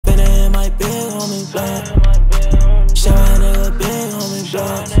block. Show my nigga big on me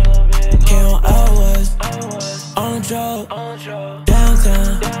block. Came on out west, on the drug,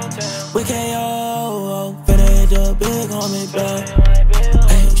 downtown. We KO, finna hit the big on me block.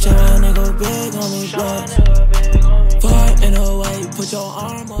 Hey, show my nigga big on me block. Far in the way, put your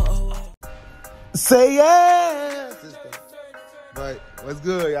armor away. Say yes! But what's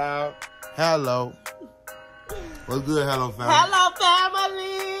good, y'all? Hello. What's good, hello family? Hello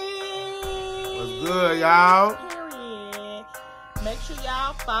family! What's good, y'all? Period. Make sure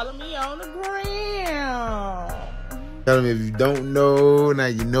y'all follow me on the gram. Tell me if you don't know, now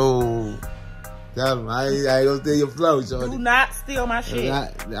you know. Tell them, I ain't gonna steal your flow, shorty. Do not steal my shit.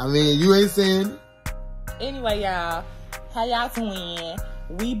 I mean, you ain't saying it. Anyway, y'all, how y'all doing?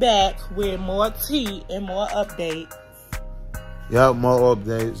 We back with more tea and more updates. Yup, more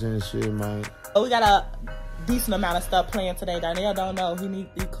updates and shit, man. We got a decent amount of stuff planned today. Danielle don't know he needs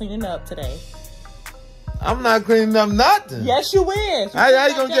to be cleaning up today. I'm not cleaning up nothing. Yes, you is. How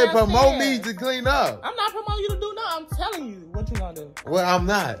you gonna just promote me to clean up? I'm not promoting you to do nothing. I'm telling you what you gonna do. Well, I'm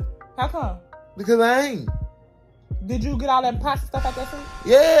not. How come? Because I ain't. Did you get all that pasta stuff out there for you?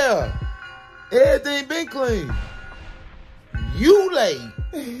 Yeah. Everything been clean. You late.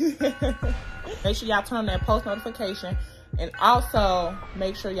 Make sure y'all turn on that post notification. And also,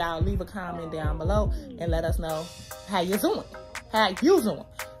 make sure y'all leave a comment down below and let us know how you doing. How you doing.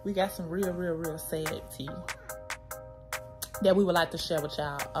 We got some real sad tea that we would like to share with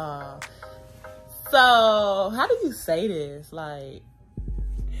y'all. So, how do you say this? Like,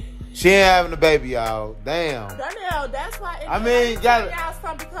 she ain't having a baby, y'all. Damn. Danielle, that's why. I mean, y'all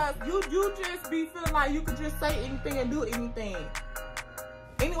something because you just be feeling like you could just say anything and do anything.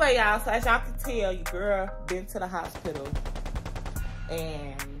 Anyway, y'all, so as y'all can tell, your girl been to the hospital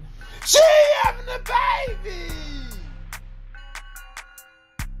and she having a baby.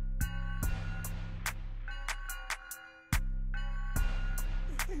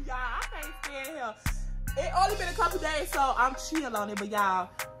 Y'all, I can't stand here. It only been a couple days, so I'm chill on it. But y'all,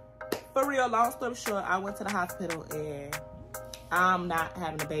 for real, long story short, I went to the hospital and I'm not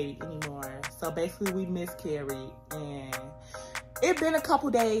having a baby anymore. So basically, we miscarried and it been a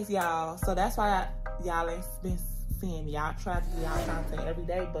couple days, y'all. So that's why y'all ain't been seeing me. Y'all try to do y'all content every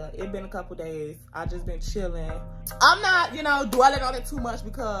day, but it been a couple days. I just been chilling. I'm not, dwelling on it too much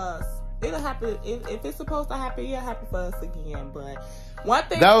because it'll happen. If it's supposed to happen, it'll happen for us again. But one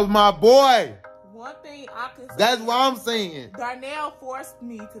thing. That was my boy. One thing I can say. That's what I'm saying. Darnell forced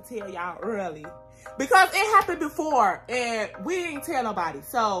me to tell y'all early. Because it happened before and we ain't tell nobody.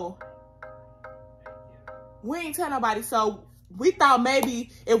 So, we thought maybe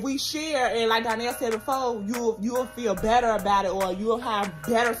if we share, and like Danielle said before, you'll feel better about it or you'll have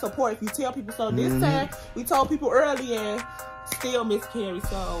better support if you tell people. So this time, we told people early and still miscarried.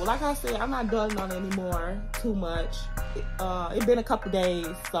 So like I said, I'm not dwelling on it anymore too much. It's been a couple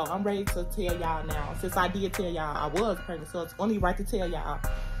days, so I'm ready to tell y'all now. Since I did tell y'all I was pregnant, so it's only right to tell y'all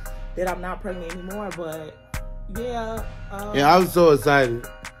that I'm not pregnant anymore. But yeah. Yeah, I was so excited.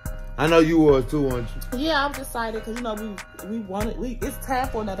 I know you was too, weren't you? Yeah, I was excited because it's time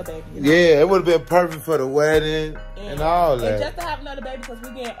for another baby. Yeah, it would have been perfect for the wedding and all that. And just to have another baby because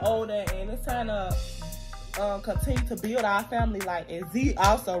we're getting older and it's time to continue to build our family. And Z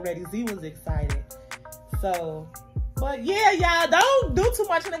also ready. Z was excited. So, but yeah, y'all don't do too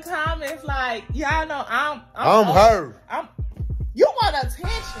much in the comments. Like, y'all know I'm her. You want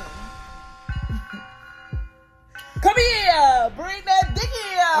attention. Come here, bring that dick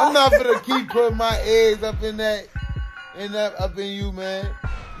here. I'm not gonna keep putting my eggs up in you, man.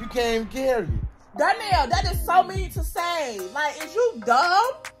 You can't even carry it. Danielle, that is so mean to say. Like, is you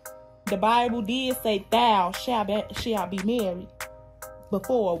dumb? The Bible did say thou shall be married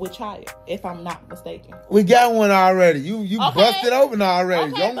before with child, if I'm not mistaken. We got one already. You okay. Busted open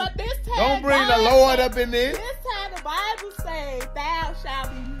already. Okay, but this time don't bring the Lord up in this. This time the Bible say thou shall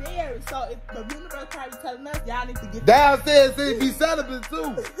be married. So if the universe probably telling us y'all need to get thou says be celibate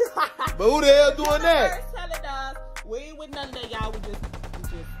too. But who the hell doing that? The universe telling us we ain't with none of that, y'all. We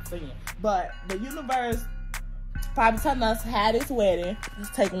just saying. But the universe probably telling us how this wedding.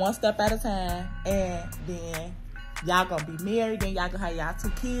 Just take one step at a time, and then y'all gonna be married, then y'all gonna have y'all 2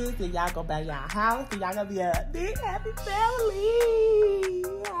 kids, then y'all gonna buy y'all house, then y'all gonna be a big happy family.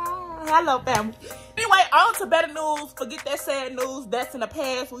 Hello, family. Anyway, on to better news. Forget that sad news. That's in the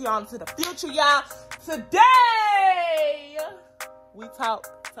past. We on to the future, y'all. Today, we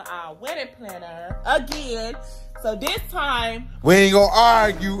talked to our wedding planner again. So this time, we ain't gonna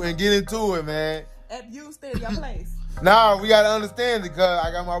argue and get into it, man. If you stay in your place. Nah, we gotta understand it because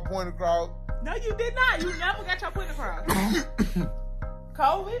I got my point across. No, you did not. You never got your point across. Come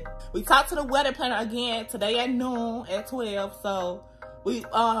COVID. We talked to the wedding planner again today at noon at 12. So we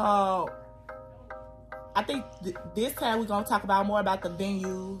I think this time we're gonna talk about more about the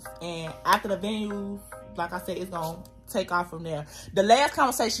venues, and after the venues, like I said, it's gonna take off from there. The last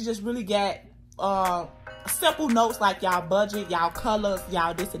conversation just really got simple notes like y'all budget, y'all colors,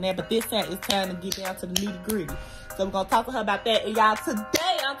 y'all this and that. But this time it's time to get down to the nitty gritty. So we're gonna talk to her about that. And y'all,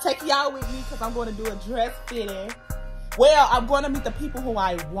 today I'm taking y'all with me because I'm gonna do a dress fitting. Well, I'm gonna meet the people who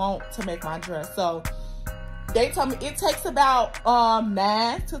I want to make my dress. So they told me it takes about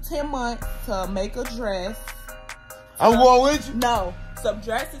 9 to 10 months to make a dress. I'm going with you. No, some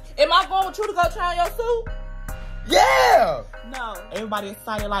dresses. Am I going with you to go try on your suit? Yeah. No. Everybody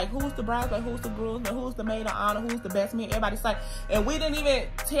excited, like, who's the bridesmaid, who's the groomsman, who's the maid of honor, who's the best man. Everybody excited. And we didn't even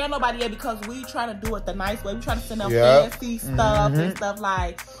tell nobody yet because we trying to do it the nice way. We trying to send them fancy stuff and stuff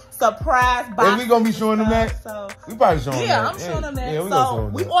like surprise boxes. And we gonna be showing them that? So we probably showing them that. Yeah, I'm showing them that. Yeah, so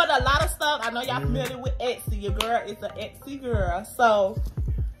we ordered a lot of stuff. I know y'all familiar with Etsy. Your girl is an Etsy girl. So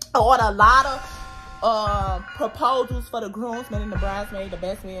I ordered a lot of proposals for the groomsmen and the bridesmaid, the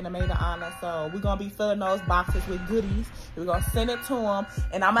best man, the maid of honor. So we're gonna be filling those boxes with goodies. We're gonna send it to them,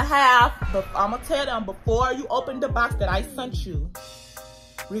 and I'm gonna tell them before you open the box that I sent you,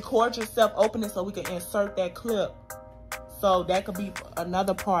 record yourself opening so we can insert that clip. So that could be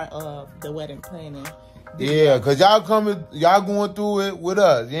another part of the wedding planning. Yeah, cause y'all going through it with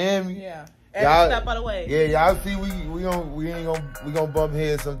us. You hear me? Yeah. Every step of the way. Yeah, y'all see we gonna bump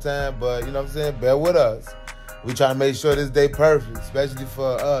heads sometime, but you know what I'm saying? Bear with us. We trying to make sure this day perfect, especially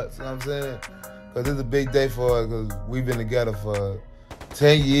for us, you know what I'm saying? Cause it's a big day for us, cause we've been together for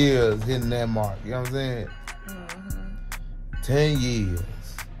 10 years hitting that mark, you know what I'm saying? 10 years.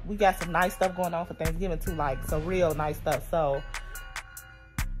 We got some nice stuff going on for Thanksgiving too, like some real nice stuff. So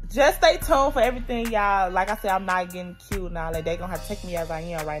just stay tuned for everything, y'all. Like I said, I'm not getting cute now. Like, they gonna have to take me as I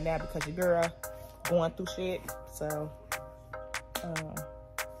am right now because your girl going through shit. So,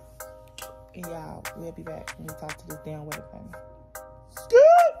 y'all, we'll be back when we talk to this damn wedding planner.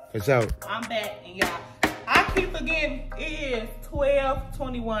 For sure. I'm back, and y'all, I keep forgetting it is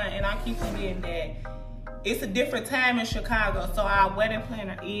 12:21, and I keep forgetting that it's a different time in Chicago. So our wedding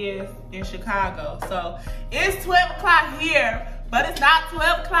planner is in Chicago. So it's 12 o'clock here, but it's not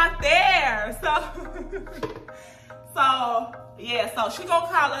 12 o'clock there. So yeah, so she gonna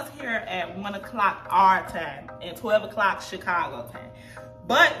call us here at 1 o'clock our time and 12 o'clock Chicago time.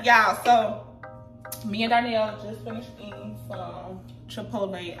 But y'all, so me and Darnell just finished eating some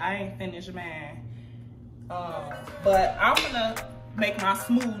Chipotle. I ain't finished mine. But I'm gonna make my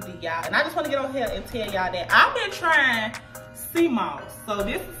smoothie, y'all. And I just want to get on here and tell y'all that I've been trying sea moss. So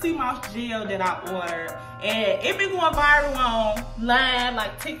this is sea moss gel that I ordered, and it been going viral online,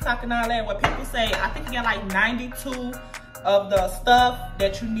 like TikTok and all that, where people say, I think you got like 92 of the stuff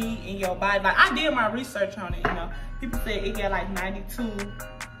that you need in your body. Like, I did my research on it, you know. People say it got like 92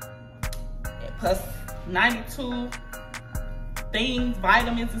 plus 92 things,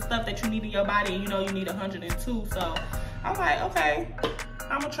 vitamins and stuff that you need in your body, and you know you need 102. So I'm like, okay,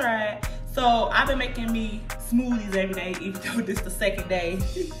 I'm gonna try it. So I've been making me smoothies every day, even though this is the second day.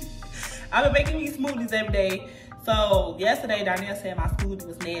 I've been making me smoothies every day. So yesterday, Darnell said my smoothie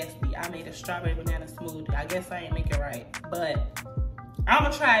was nasty. I made a strawberry banana smoothie. I guess I ain't make it right, but I'm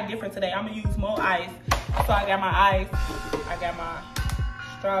gonna try it different today. I'm gonna use more ice. So I got my ice, I got my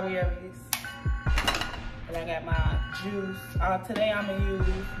strawberries, and I got my juice. Today I'm gonna use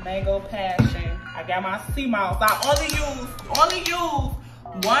mango passion. I got my sea moss. I only use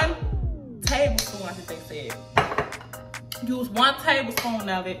 1 tablespoon, I think they said. Use 1 tablespoon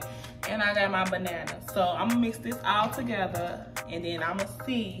of it, and I got my banana. So I'm gonna mix this all together, and then I'm gonna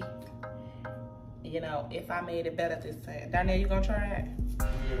see, you know, if I made it better this time. Darnell, you gonna try it?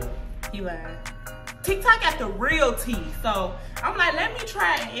 Yeah. He lied. TikTok got the real tea, so I'm like, let me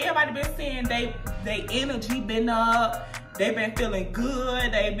try it. Everybody been saying they energy been up, they been feeling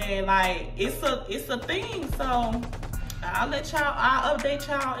good, they been like, it's a thing. So I'll update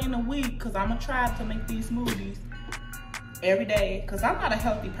y'all in a week, cause I'm gonna try to make these smoothies every day, cause I'm not a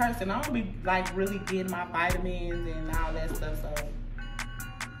healthy person. I don't be like really getting my vitamins and all that stuff. So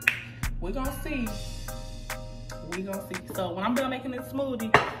we're gonna see. So when I'm done making this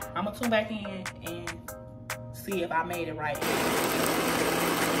smoothie, I'm gonna tune back in and see if I made it right.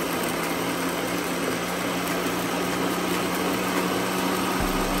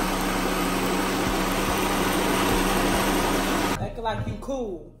 Acting like you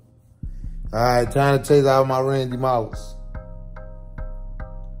cool. All right, time to chase out my Randy Mouse.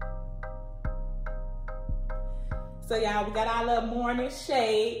 So y'all, we got our little morning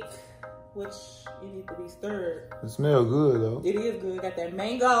shake. which it needs to be stirred. It smells good though. It is good. It got that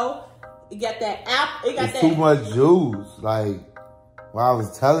mango. It got that apple. It got it's that. Too much juice. Like, well, I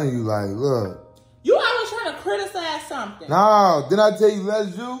was telling you, like, look. You always trying to criticize something. No, didn't I tell you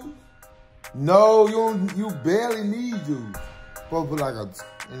less juice? No, you barely need juice. Supposed to put like a,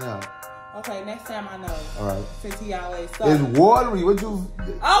 you know. Okay, next time I know. All right. Since he always so. It's watery. What you?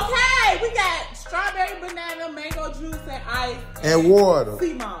 Okay, we got strawberry, banana, mango juice, and ice. And water.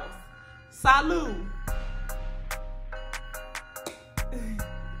 Sea moss. Salud.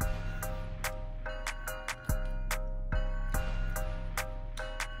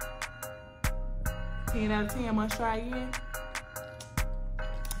 Ten out of 10. Must try again.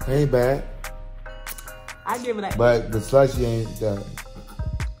 Ain't bad. I give it a. But the slushy ain't done.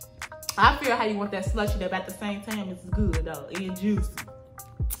 I feel how you want that slushy, but at the same time, it's good though. It's juicy.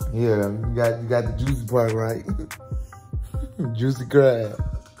 Yeah, you got the juicy part right. Juicy crab.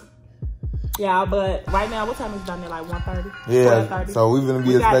 Yeah, but right now, what time is it done there? Like 1:30? Yeah, 1:30? so we're gonna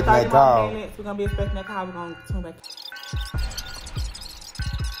be expecting that call. We're gonna be expecting that call. We're gonna tune back.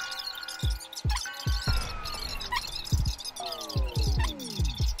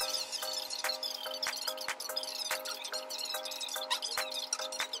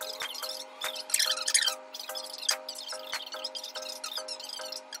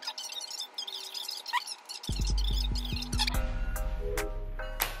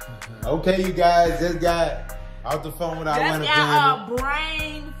 Okay, you guys just got out the phone with our wedding Just got planner. a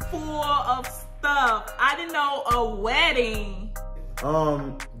brain full of stuff. I didn't know a wedding.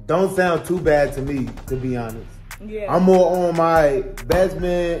 Don't sound too bad to me, to be honest. Yeah. I'm more on my best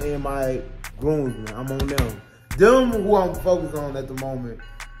man and my groomsmen. I'm on them. Them who I'm focused on at the moment,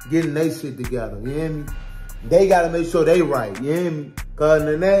 getting their shit together. You hear me? They gotta make sure they right. You hear me? Cause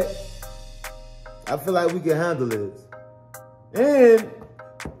in that, I feel like we can handle this. And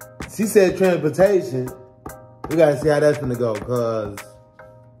she said transportation. We gotta see how that's gonna go, cause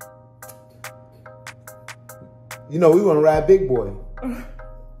you know we wanna ride big boy.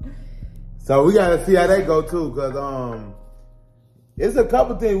 So we gotta see how that go too, cause it's a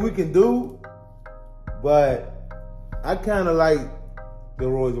couple things we can do, but I kinda like the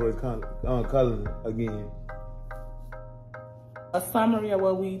Rolls Royce color again. A summary of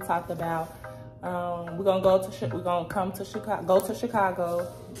what we talked about. We're gonna come to Chicago, go to Chicago,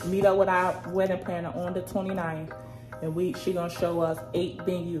 meet up with our wedding planner on the 29th, and she gonna show us 8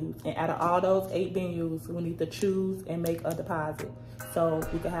 venues. And out of all those 8 venues, we need to choose and make a deposit so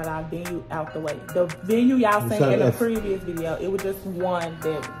we can have our venue out the way. The venue y'all seen in the previous video, it was just one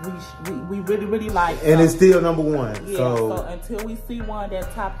that we really liked. And it's still number 1. Yeah. So until we see one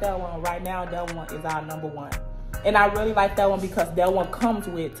that topped that one, right now that one is our number 1. And I really like that one because that one comes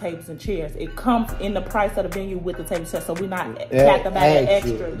with tables and chairs. It comes in the price of the venue with the tables and chairs, so we're not at the back of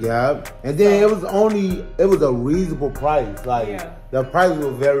extra. Yeah, and then it was a reasonable price. Like the price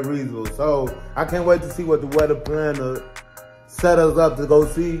was very reasonable. So I can't wait to see what the wedding planner set us up to go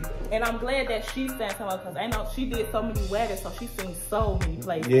see. And I'm glad that she said something because I know she did so many weddings, so she's seen so many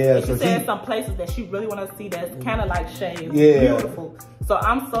places. Yeah, and she said some places that she really want to see that's kind of like shades. Yeah. Beautiful. So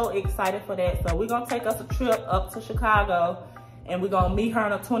I'm so excited for that. So we're going to take us a trip up to Chicago and we're going to meet her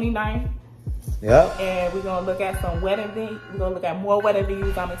on the 29th. Yep. And we're going to look at some wedding venues. We're going to look at more wedding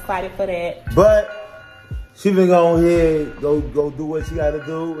venues. I'm excited for that. But she been going ahead, go do what she got to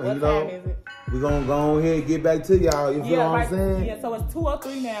do. And what time is it? We're going to go ahead and get back to y'all. You feel what I'm saying? Yeah, so it's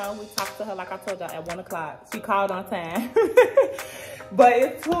 2:03 now. We talked to her, like I told y'all, at 1 o'clock. She called on time. But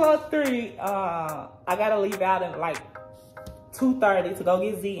it's 2:03. I got to leave out at like 2:30 to go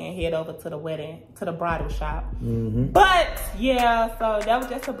get Z and head over to the wedding, to the bridal shop. But, yeah, so that was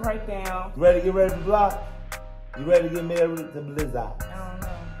just a breakdown. You ready to get ready to block? You ready to get married to Blizzard? I don't know.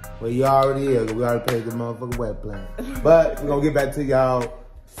 Well, you already is. We already paid the motherfucking wedding plan. But we're going to get back to y'all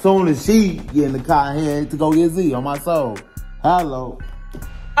soon as she get in the car here to go get Z on my soul. Hello.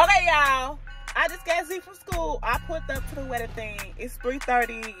 Okay, y'all. I just got Z from school. I pulled up to the wedding thing. It's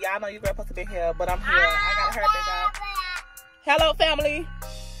 3:30. Y'all know your girl supposed to be here, but I'm here. I gotta hurry back up. Hello, family.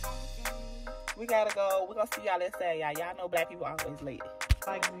 We gotta go. We're gonna see y'all inside, y'all. Y'all know black people always late.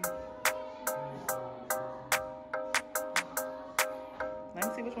 Like me. Let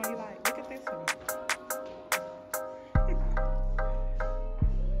me see which one you like. Look at this one.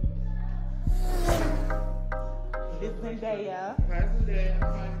 This is Zendaya.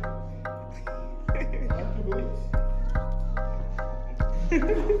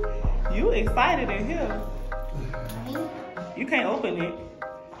 You excited in here. You can't open it.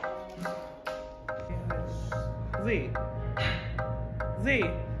 Z.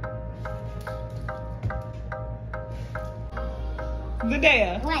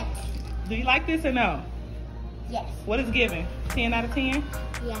 Zendaya. What? Do you like this or no? Yes. What is given? 10 out of 10?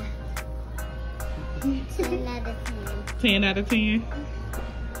 Yeah. 10 out of 10. 10 out of 10?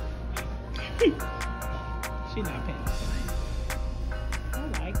 She not paying attention. I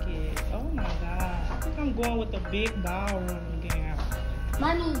like it. Oh my God. I think I'm going with the big ballroom again.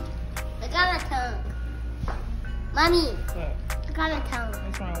 Mommy, I got a tongue. Mommy, What? I got a tongue.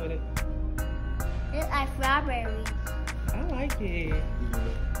 What's wrong with it? It's like strawberry. I like it.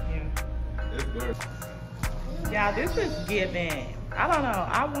 Yeah. It's good. Yeah, this is giving. I don't know.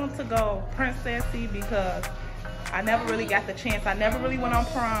 I want to go princessy because I never really got the chance. I never really went on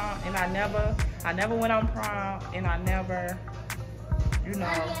prom, and I never went on prom, and I never, you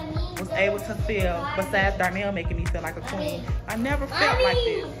know, was able to feel, besides Darnell making me feel like a queen, I never felt like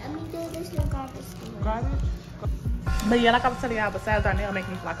this. Let me do this in garbage. Garbage? But yeah, like I was telling y'all, besides Darnell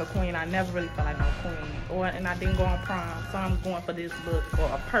making me feel like a queen, I never really felt like no queen. And I didn't go on prom, so I'm going for this look for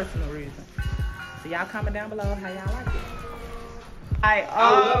a personal reason. So y'all comment down below how y'all like it. I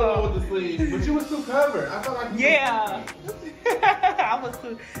love with the sleeves, but you was too covered. I felt like yeah. I was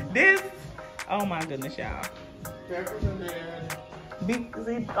too. This, oh my goodness, y'all. Peppers in there.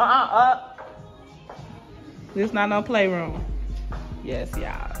 This not no playroom. Yes,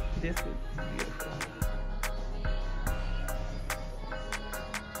 y'all. This is beautiful.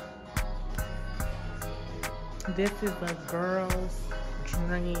 This is a girl's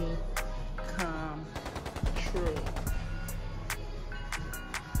dream come true.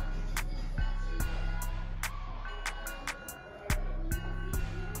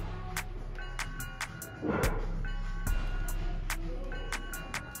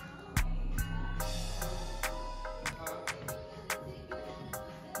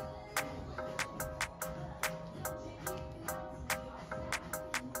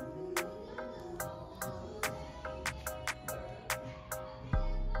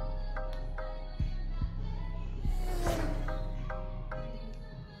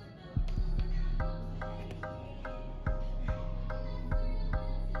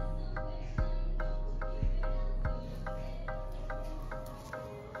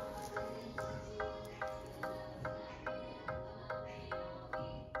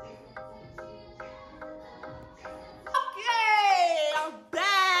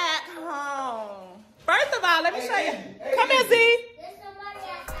 Let me show you. Come here, Z.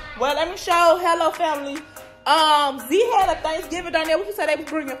 Well, let me show. Hello, family. Z had a Thanksgiving down there. What you say they was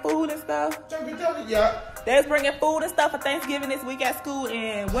bringing food and stuff? Yeah. They was bringing food and stuff for Thanksgiving this week at school.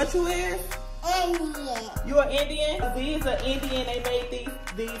 And what you is? Indian. You an Indian? Z is an Indian. They made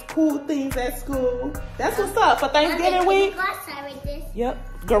these cool things at school. That's what's up for Thanksgiving week.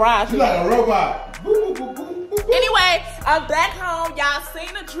 Yep. Garage. You like a robot. Anyway, I'm back home. Y'all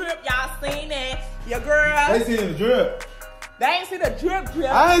seen the drip. Y'all seen it. Your girl. They seen the drip. They ain't see the drip.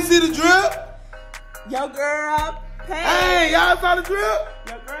 I ain't see the drip. Your girl paid. Hey, y'all saw the drip?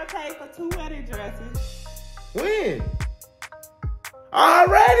 Your girl paid for 2 wedding dresses. When?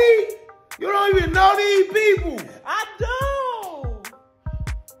 Already? You don't even know these people. I do.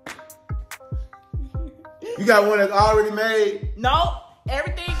 You got one that's already made? Nope.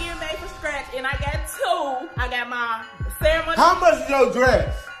 Everything getting made from scratch. And I got 2. I got my ceremony. How much is your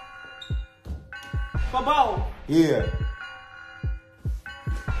dress? For both. Yeah.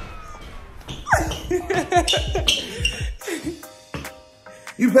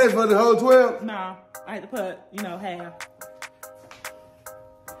 You paid for the whole 12? No. I had to put, you know, half.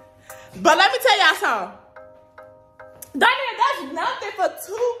 But let me tell y'all something. That's nothing for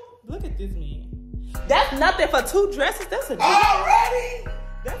 2. Look at this man. That's nothing for 2 dresses. That's a deal. Already?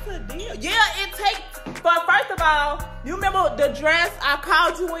 That's a deal. Yeah, it takes, but first of all, you remember the dress I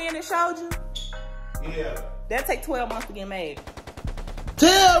called you in and showed you? Yeah. That take 12 months to get made.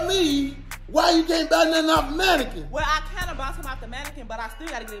 Tell me why you can't buy nothing off a mannequin. Well, I kind of bought some off the mannequin, but I still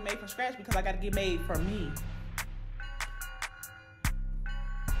got to get it made from scratch because I got to get made for me.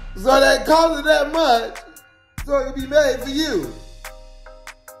 So that costs that much, so it can be made for you.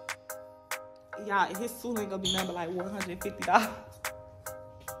 Y'all, his suit ain't gonna be nothing but like $150.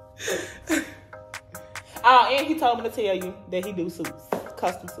 Oh, and he told me to tell you that he do suits,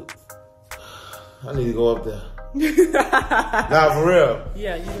 custom suits. I need to go up there. Nah, for real.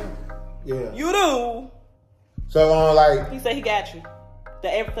 Yeah, you do. Yeah. You do. So, like... He said he got you.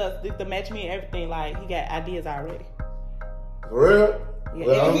 The match me and everything, like, he got ideas already. For real? Yeah,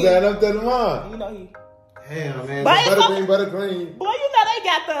 well, I'm glad up there tomorrow. You know he... Damn, man. But buttercream. Boy, you know they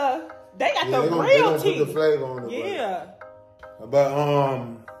got the real tea. Put the flavor on it. Yeah.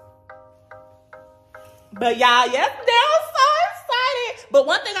 But y'all, yesterday I was so excited. But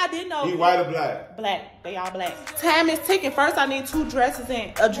one thing I did know. He white or black? Black. They all black. Time is ticking. First, I need 2 dresses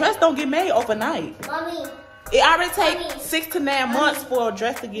in. A dress don't get made overnight. Mommy. It already takes 6 to 9 months for a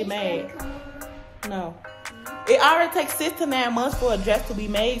dress to get made. No. It already takes 6 to 9 months for a dress to be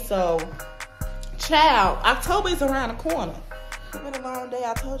made. So, child, October is around the corner. It's been a long day.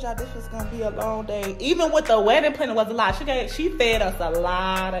 I told y'all this was gonna be a long day. Even with the wedding planning was a lot. She fed us a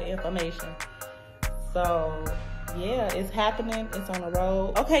lot of information. So yeah, it's happening. It's on the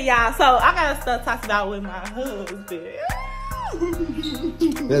road. Okay, y'all. So I gotta start talking about with my husband.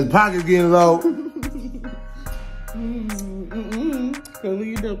 His pocket's getting low. Cause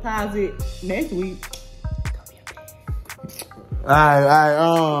we deposit next week.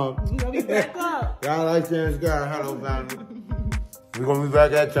 Alright, We gonna be back up. y'all like sharing Sky. Hello, family. We gonna be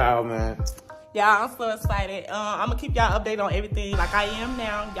back at y'all, man. Y'all, I'm so excited. I'm gonna keep y'all updated on everything like I am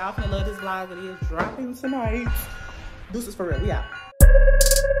now. Y'all finna love this vlog. It is dropping tonight. Deuces for real. We out.